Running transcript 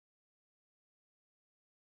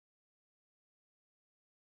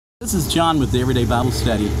This is John with the Everyday Bible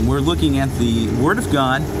Study, and we're looking at the Word of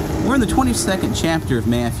God. We're in the 22nd chapter of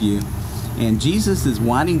Matthew, and Jesus is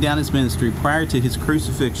winding down his ministry prior to his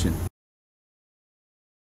crucifixion.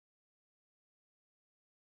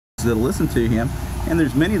 That'll listen to him, and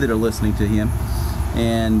there's many that are listening to him,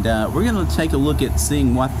 and we're going to take a look at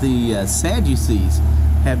seeing what the Sadducees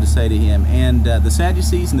have to say to him. And the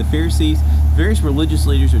Sadducees and the Pharisees, various religious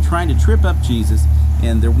leaders, are trying to trip up Jesus,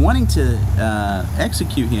 and they're wanting to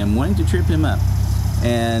execute him, wanting to trip him up.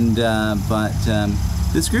 And but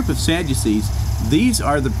this group of Sadducees, these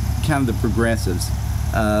are the kind of the progressives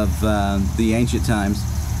of the ancient times,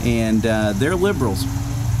 and they're liberals,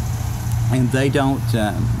 and they don't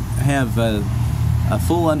have a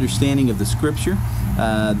full understanding of the Scripture.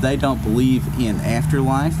 They don't believe in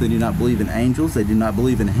afterlife. They do not believe in angels. They do not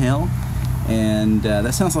believe in hell. And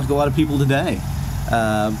that sounds like a lot of people today.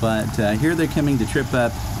 But here they're coming to trip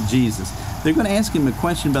up Jesus. They're going to ask him a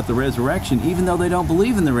question about the resurrection, even though they don't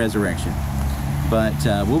believe in the resurrection. But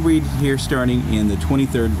we'll read here starting in the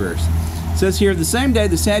 23rd verse. It says here, "The same day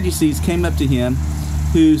the Sadducees came up to him,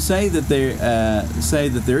 who say that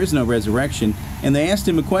there is no resurrection, and they asked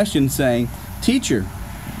him a question, saying, 'Teacher,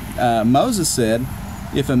 Moses said,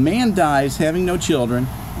 if a man dies having no children,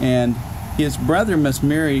 and his brother must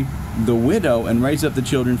marry the widow and raise up the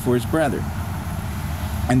children for his brother.'"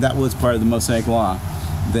 And that was part of the Mosaic law,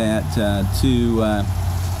 that to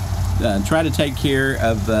try to take care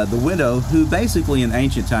of the widow, who basically in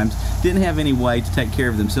ancient times didn't have any way to take care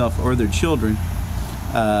of themselves or their children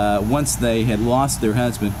once they had lost their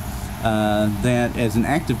husband, that as an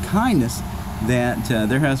act of kindness, that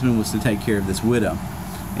their husband was to take care of this widow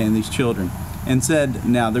and these children. And said,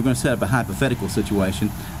 now they're going to set up a hypothetical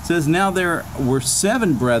situation. It says, "Now there were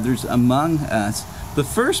 7 brothers among us. The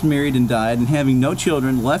first married and died, and having no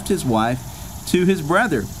children, left his wife to his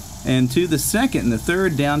brother, and to the second and the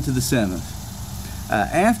third down to the 7th.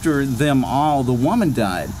 After them all, the woman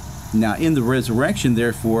died. Now in the resurrection,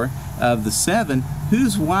 therefore, of the 7,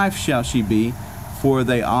 whose wife shall she be? For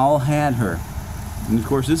they all had her." And of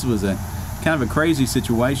course, this was a kind of a crazy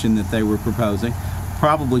situation that they were proposing.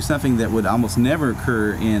 Probably something that would almost never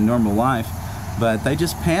occur in normal life, but they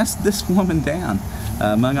just passed this woman down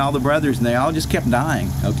among all the brothers, and they all just kept dying.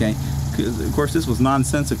 Okay, of course this was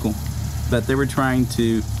nonsensical, but they were trying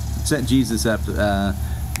to set Jesus up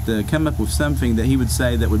to come up with something that he would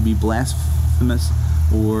say that would be blasphemous,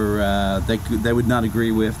 or they would not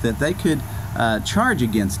agree with, that they could charge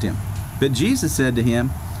against him. But Jesus said to him,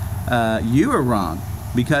 "You are wrong,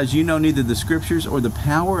 because you know neither the Scriptures or the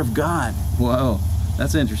power of God." Whoa.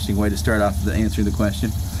 That's an interesting way to start off answering the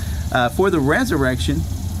question. "For the resurrection,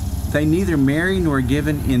 they neither marry nor are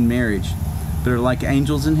given in marriage, but are like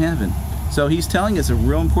angels in heaven." So he's telling us a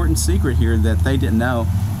real important secret here that they didn't know,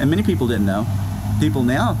 and many people didn't know. People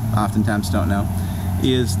now oftentimes don't know,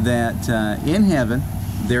 is that in heaven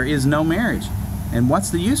there is no marriage. And what's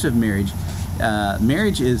the use of marriage?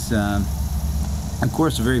 Marriage is, of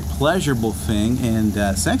course, a very pleasurable thing,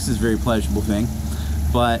 and sex is a very pleasurable thing.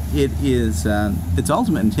 But it is its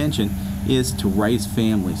ultimate intention is to raise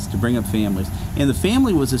families, to bring up families, and the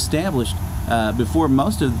family was established before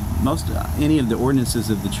any of the ordinances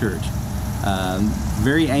of the church.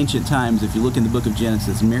 Very ancient times, if you look in the book of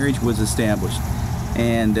Genesis, marriage was established,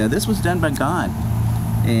 and this was done by God,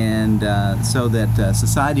 and so that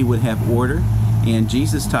society would have order. And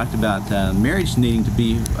Jesus talked about marriage needing to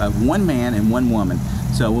be one man and one woman.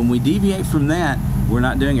 So when we deviate from that, we're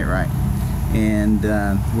not doing it right. And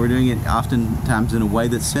we're doing it oftentimes in a way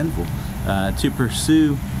that's sinful, to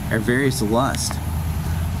pursue our various lusts.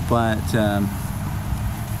 But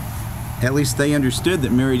at least they understood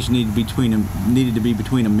that marriage needed to be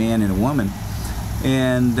between a man and a woman.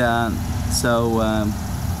 And so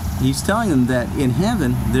he's telling them that in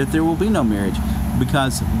heaven that there will be no marriage,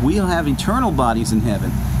 because we'll have eternal bodies in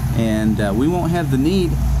heaven, and we won't have the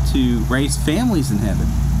need to raise families in heaven.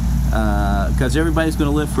 Because everybody's going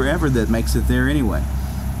to live forever that makes it there anyway.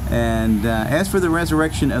 And as for the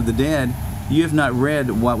resurrection of the dead, you have not read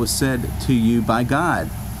what was said to you by God.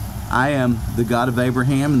 "I am the God of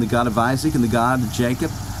Abraham and the God of Isaac and the God of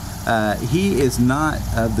Jacob." He is not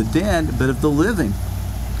of the dead, but of the living.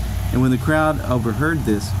 And when the crowd overheard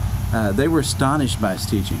this, they were astonished by his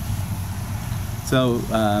teaching. So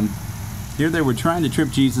here they were trying to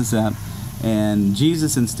trip Jesus up, and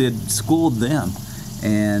Jesus instead schooled them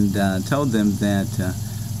and told them that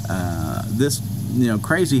this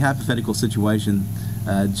crazy hypothetical situation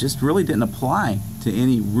just really didn't apply to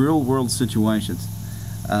any real world situations,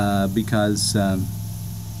 because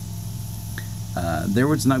there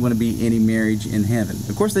was not going to be any marriage in heaven.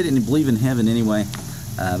 Of course, they didn't believe in heaven anyway,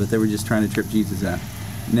 but they were just trying to trip Jesus up.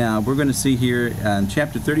 Now, we're going to see here in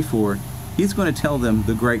chapter 34, he's going to tell them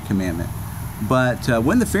the great commandment. But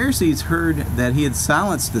when the Pharisees heard that he had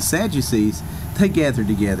silenced the Sadducees, they gathered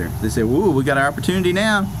together. They said, "Whoa, we got our opportunity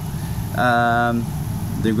now."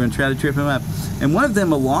 They're going to try to trip him up. And one of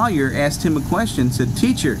them, a lawyer, asked him a question, said,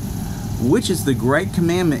 "Teacher, which is the great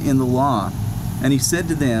commandment in the law?" And he said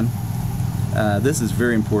to them, this is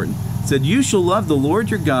very important, said, "You shall love the Lord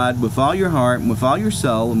your God with all your heart and with all your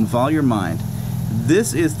soul and with all your mind.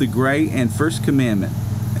 This is the great and first commandment.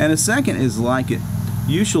 And a second is like it.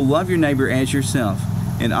 You shall love your neighbor as yourself.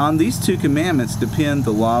 And on these two commandments depend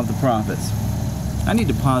the law of the prophets." I need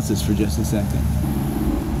to pause this for just a second.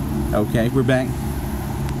 Okay, we're back.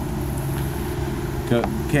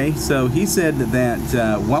 Okay, so he said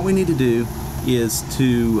that what we need to do is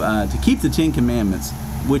to keep the 10 Commandments,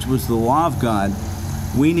 which was the law of God.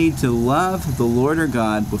 We need to love the Lord our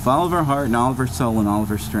God with all of our heart and all of our soul and all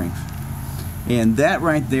of our strength. And that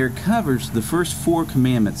right there covers the first 4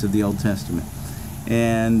 commandments of the Old Testament.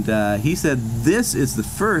 And he said this is the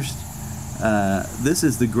first, this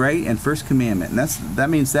is the great and first commandment. And that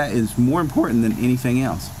means that is more important than anything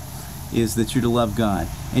else, is that you're to love God.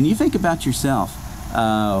 And you think about yourself.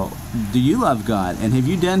 Do you love God? And have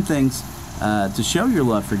you done things to show your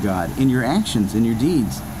love for God in your actions, in your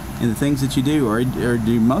deeds, in the things that you do? Or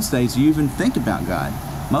do most days you even think about God?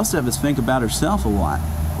 Most of us think about ourselves a lot,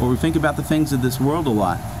 or we think about the things of this world a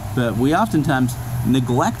lot. But we oftentimes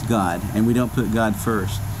neglect God, and we don't put God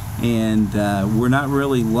first. And we're not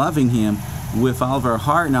really loving Him with all of our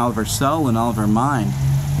heart and all of our soul and all of our mind.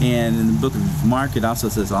 And in the book of Mark, it also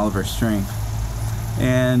says all of our strength.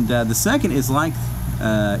 And the second is like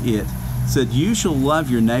it said, "You shall love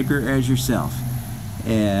your neighbor as yourself."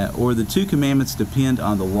 Or the 2 commandments depend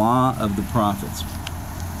on the law of the prophets.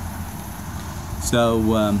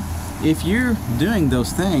 So if you're doing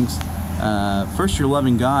those things, first you're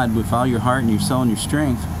loving God with all your heart and your soul and your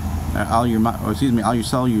strength, all your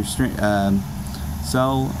soul, your strength,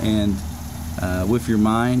 soul, and with your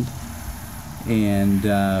mind and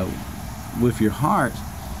with your heart,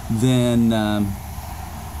 then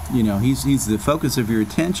you know, he's the focus of your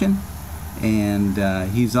attention, and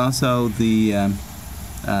he's also the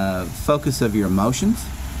focus of your emotions,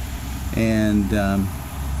 and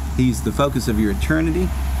he's the focus of your eternity,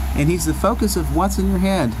 and he's the focus of what's in your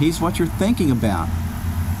head. He's what you're thinking about.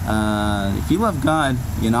 If you love God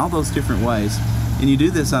in all those different ways, and you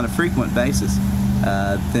do this on a frequent basis,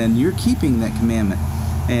 then you're keeping that commandment.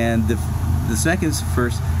 And the second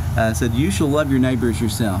verse said, "You shall love your neighbor as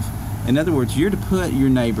yourself." In other words, you're to put your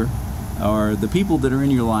neighbor or the people that are in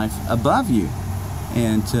your life above you,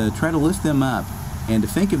 and to try to lift them up and to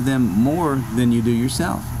think of them more than you do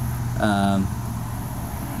yourself.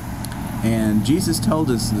 And Jesus told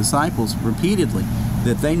his disciples repeatedly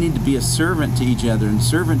that they need to be a servant to each other and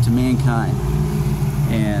servant to mankind,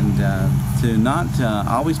 and to not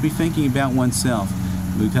always be thinking about oneself,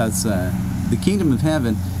 because the kingdom of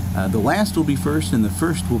heaven, the last will be first and the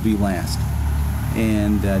first will be last.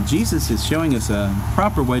 And Jesus is showing us a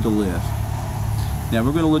proper way to live. Now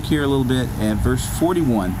we're going to look here a little bit at verse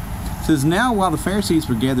 41. It says, "Now while the Pharisees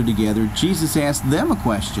were gathered together, Jesus asked them a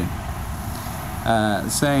question,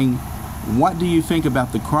 saying, 'What do you think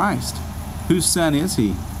about the Christ? Whose son is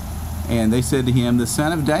he?' And they said to him, 'The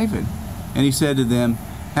son of David.' And he said to them,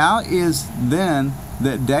 'How is then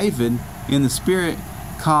that David in the Spirit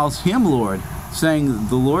calls him Lord, saying,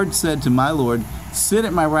 the Lord said to my Lord, sit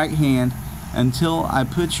at my right hand until I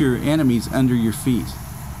put your enemies under your feet?'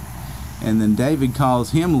 And then David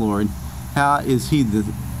calls him Lord. How is he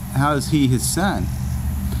his son?'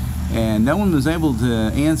 And no one was able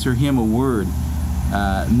to answer him a word,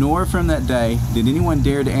 nor from that day did anyone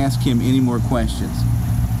dare to ask him any more questions."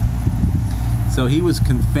 So he was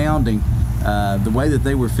confounding the way that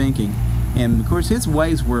they were thinking. And of course his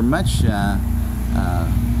ways were much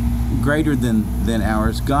greater than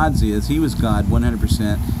ours. God's is. He was God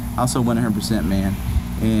 100%, also 100% man.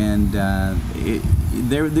 And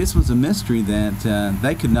this was a mystery that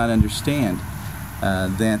they could not understand,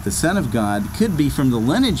 that the Son of God could be from the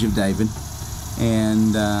lineage of David,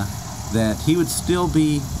 and that he would still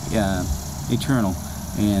be eternal.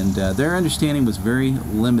 And their understanding was very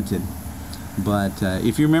limited. But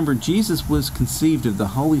if you remember, Jesus was conceived of the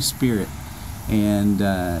Holy Spirit, and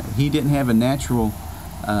he didn't have a natural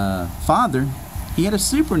father. He had a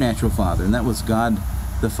supernatural father, and that was God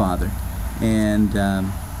the Father. And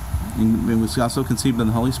it was also conceived by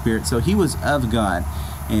the Holy Spirit. So he was of God,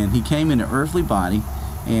 and he came in an earthly body,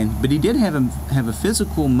 but he did have a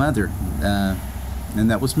physical mother, and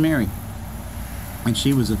that was Mary. And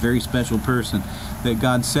she was a very special person that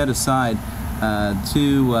God set aside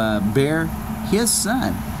to bear His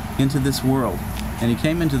Son into this world. And He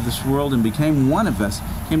came into this world and became one of us,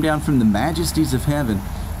 came down from the majesties of heaven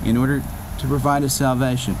in order to provide us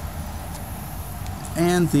salvation.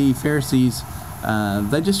 And the Pharisees,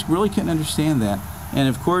 they just really couldn't understand that. And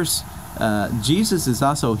of course, Jesus is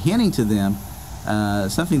also hinting to them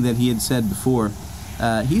something that He had said before.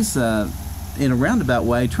 He's, in a roundabout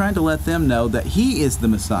way, trying to let them know that He is the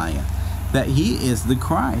Messiah, that He is the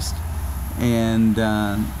Christ. And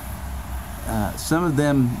some of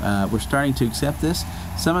them were starting to accept this.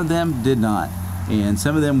 Some of them did not. And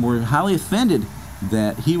some of them were highly offended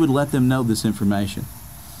that He would let them know this information,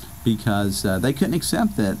 because they couldn't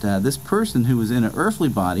accept that this person who was in an earthly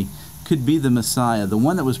body could be the Messiah, the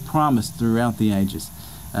one that was promised throughout the ages,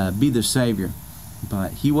 be their Savior.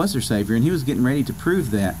 But He was their Savior, and He was getting ready to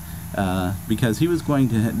prove that, because He was going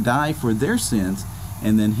to die for their sins,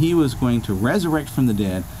 and then He was going to resurrect from the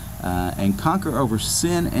dead and conquer over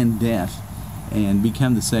sin and death and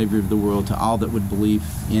become the Savior of the world to all that would believe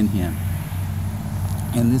in Him.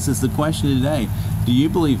 And this is the question today. Do you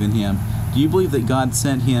believe in Him? Do you believe that God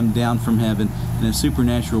sent Him down from heaven in a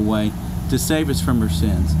supernatural way to save us from our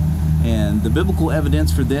sins? And the biblical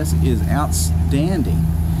evidence for this is outstanding.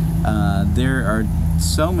 There are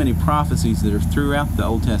so many prophecies that are throughout the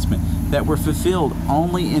Old Testament that were fulfilled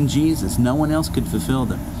only in Jesus. No one else could fulfill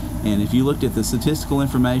them. And if you looked at the statistical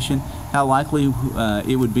information, how likely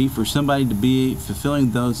it would be for somebody to be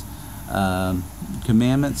fulfilling those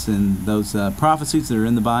commandments and those prophecies that are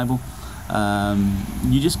in the Bible,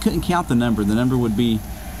 you just couldn't count the number. The number would be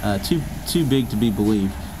too big to be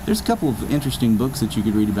believed. There's a couple of interesting books that you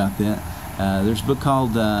could read about that. There's a book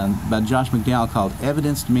called by Josh McDowell called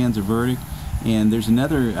Evidence Demands a Verdict, and there's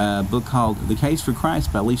another book called The Case for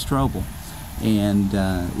Christ by Lee Strobel. And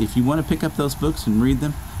if you want to pick up those books and read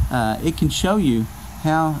them, it can show you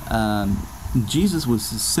how Jesus was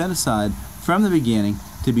set aside from the beginning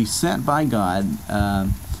to be sent by God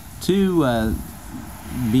to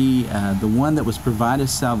be the one that was provided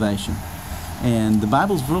salvation. And the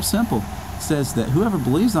Bible's real simple. It says that whoever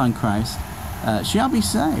believes on Christ shall be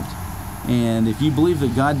saved. And if you believe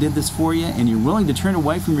that God did this for you, and you're willing to turn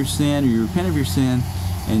away from your sin, or you repent of your sin,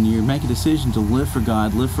 and you make a decision to live for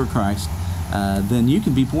God, live for Christ, then you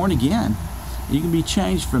can be born again. You can be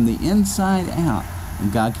changed from the inside out,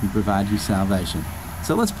 and God can provide you salvation.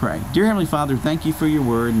 So let's pray. Dear Heavenly Father, thank You for Your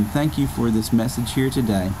word, and thank You for this message here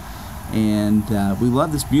today. And we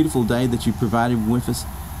love this beautiful day that You provided with us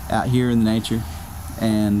out here in the nature.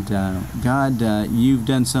 And God, You've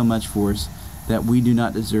done so much for us that we do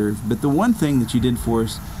not deserve. But the one thing that You did for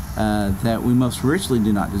us that we most richly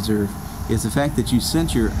do not deserve is the fact that You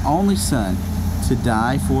sent Your only Son to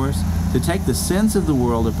die for us, to take the sins of the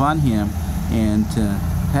world upon Him, and to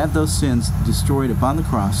have those sins destroyed upon the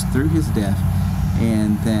cross through His death,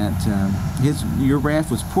 and that Your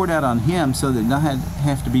wrath was poured out on Him so that it not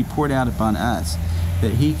have to be poured out upon us,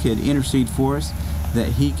 that He could intercede for us,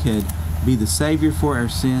 that He could be the Savior for our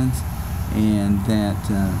sins, and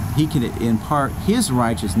that He could impart His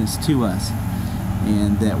righteousness to us,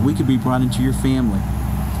 and that we could be brought into Your family,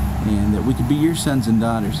 and that we could be Your sons and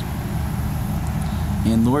daughters.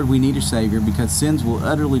 And Lord, we need a Savior, because sins will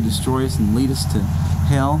utterly destroy us and lead us to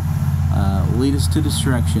hell, lead us to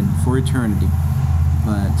destruction for eternity.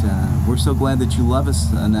 But we're so glad that You love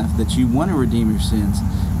us enough that You want to redeem Your sins,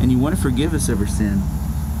 and You want to forgive us of our sin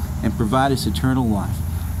and provide us eternal life.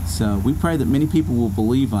 So we pray that many people will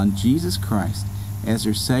believe on Jesus Christ as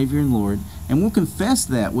their Savior and Lord, and will confess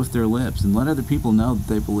that with their lips and let other people know that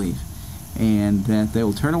they believe, and that they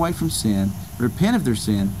will turn away from sin, repent of their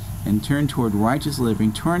sin, and turn toward righteous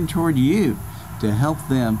living, turn toward You to help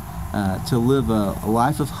them to live a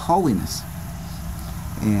life of holiness.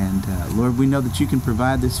 And Lord, we know that You can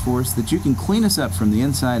provide this for us, that You can clean us up from the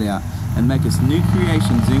inside out and make us new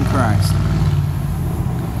creations in Christ.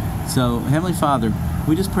 So, Heavenly Father,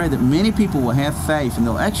 we just pray that many people will have faith, and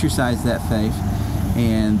they'll exercise that faith,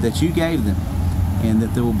 and that You gave them, and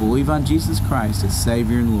that they will believe on Jesus Christ as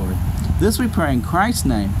Savior and Lord. This we pray in Christ's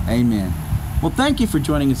name. Amen. Well, thank you for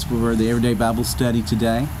joining us for the Everyday Bible Study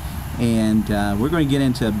today. And we're going to get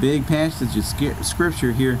into a big passage of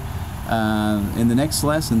Scripture here in the next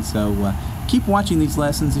lesson. So keep watching these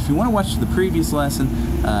lessons. If you want to watch the previous lesson,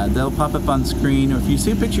 they'll pop up on the screen. Or if you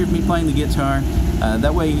see a picture of me playing the guitar,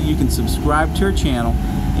 that way you can subscribe to our channel,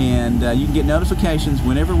 and you can get notifications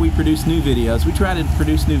whenever we produce new videos. We try to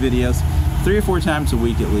produce new videos 3 or 4 times a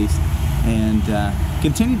week at least. And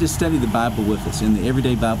continue to study the Bible with us in the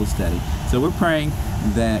Everyday Bible Study. So we're praying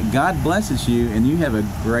that God blesses you and you have a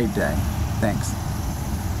great day. Thanks.